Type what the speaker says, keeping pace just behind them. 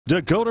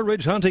Dakota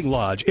Ridge Hunting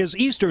Lodge is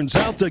eastern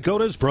South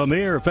Dakota's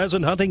premier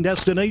pheasant hunting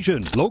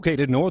destination.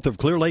 Located north of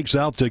Clear Lake,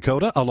 South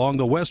Dakota, along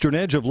the western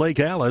edge of Lake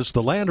Alice,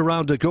 the land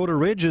around Dakota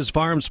Ridge is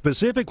farmed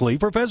specifically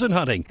for pheasant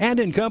hunting and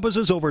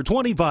encompasses over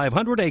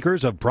 2,500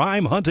 acres of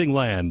prime hunting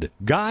land.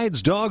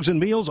 Guides, dogs, and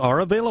meals are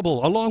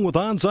available, along with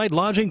on-site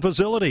lodging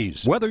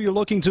facilities. Whether you're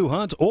looking to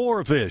hunt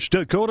or fish,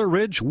 Dakota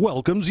Ridge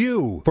welcomes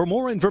you. For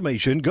more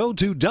information, go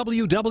to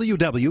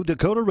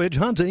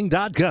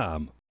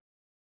www.dakotaridgehunting.com.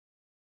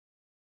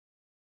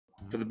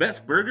 For the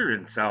best burger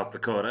in South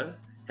Dakota,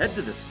 head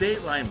to the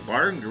State Line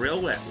Bar and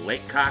Grill at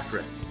Lake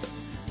Cochran.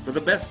 For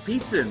the best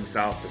pizza in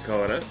South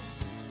Dakota,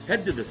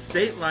 head to the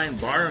State Line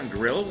Bar and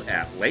Grill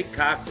at Lake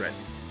Cochran.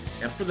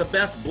 And for the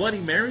best Bloody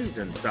Marys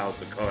in South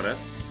Dakota,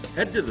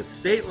 head to the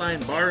State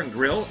Line Bar and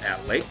Grill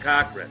at Lake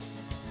Cochran.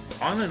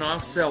 On and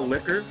off sell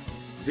liquor,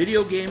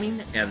 video gaming,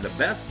 and the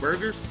best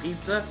burgers,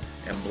 pizza,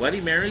 and Bloody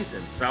Marys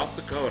in South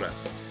Dakota.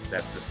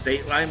 That's the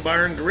State Line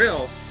Bar and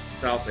Grill,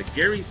 south of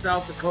Gary,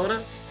 South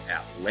Dakota,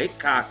 at Lake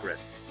Cochran.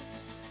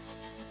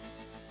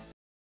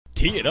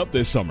 Tee it up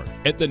this summer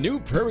at the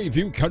new Prairie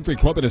View Country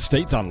Club and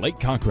Estates on Lake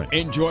Cochran.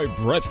 Enjoy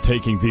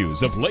breathtaking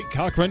views of Lake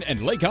Cochran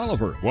and Lake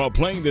Oliver while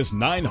playing this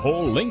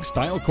 9-hole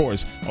link-style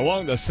course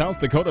along the South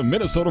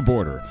Dakota-Minnesota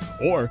border.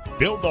 Or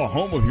build the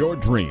home of your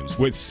dreams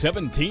with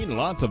 17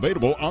 lots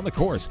available on the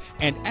course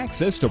and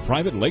access to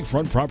private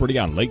lakefront property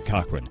on Lake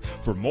Cochran.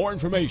 For more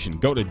information,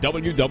 go to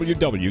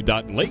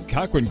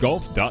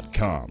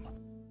www.lakecochranGolf.com.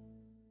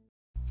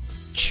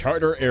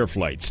 Charter air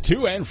flights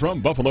to and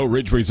from Buffalo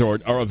Ridge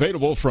Resort are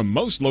available from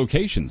most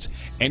locations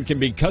and can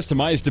be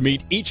customized to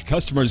meet each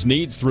customer's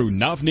needs through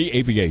Navni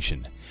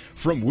Aviation.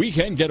 From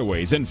weekend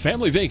getaways and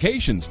family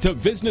vacations to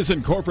business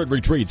and corporate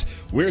retreats,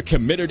 we're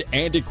committed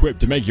and equipped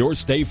to make your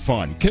stay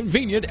fun,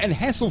 convenient, and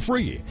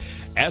hassle-free.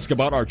 Ask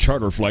about our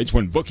charter flights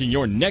when booking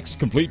your next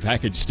complete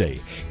package stay,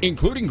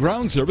 including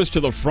ground service to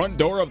the front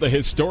door of the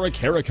historic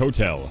Herrick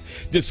Hotel.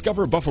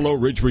 Discover Buffalo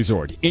Ridge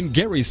Resort in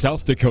Gary,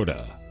 South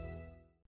Dakota.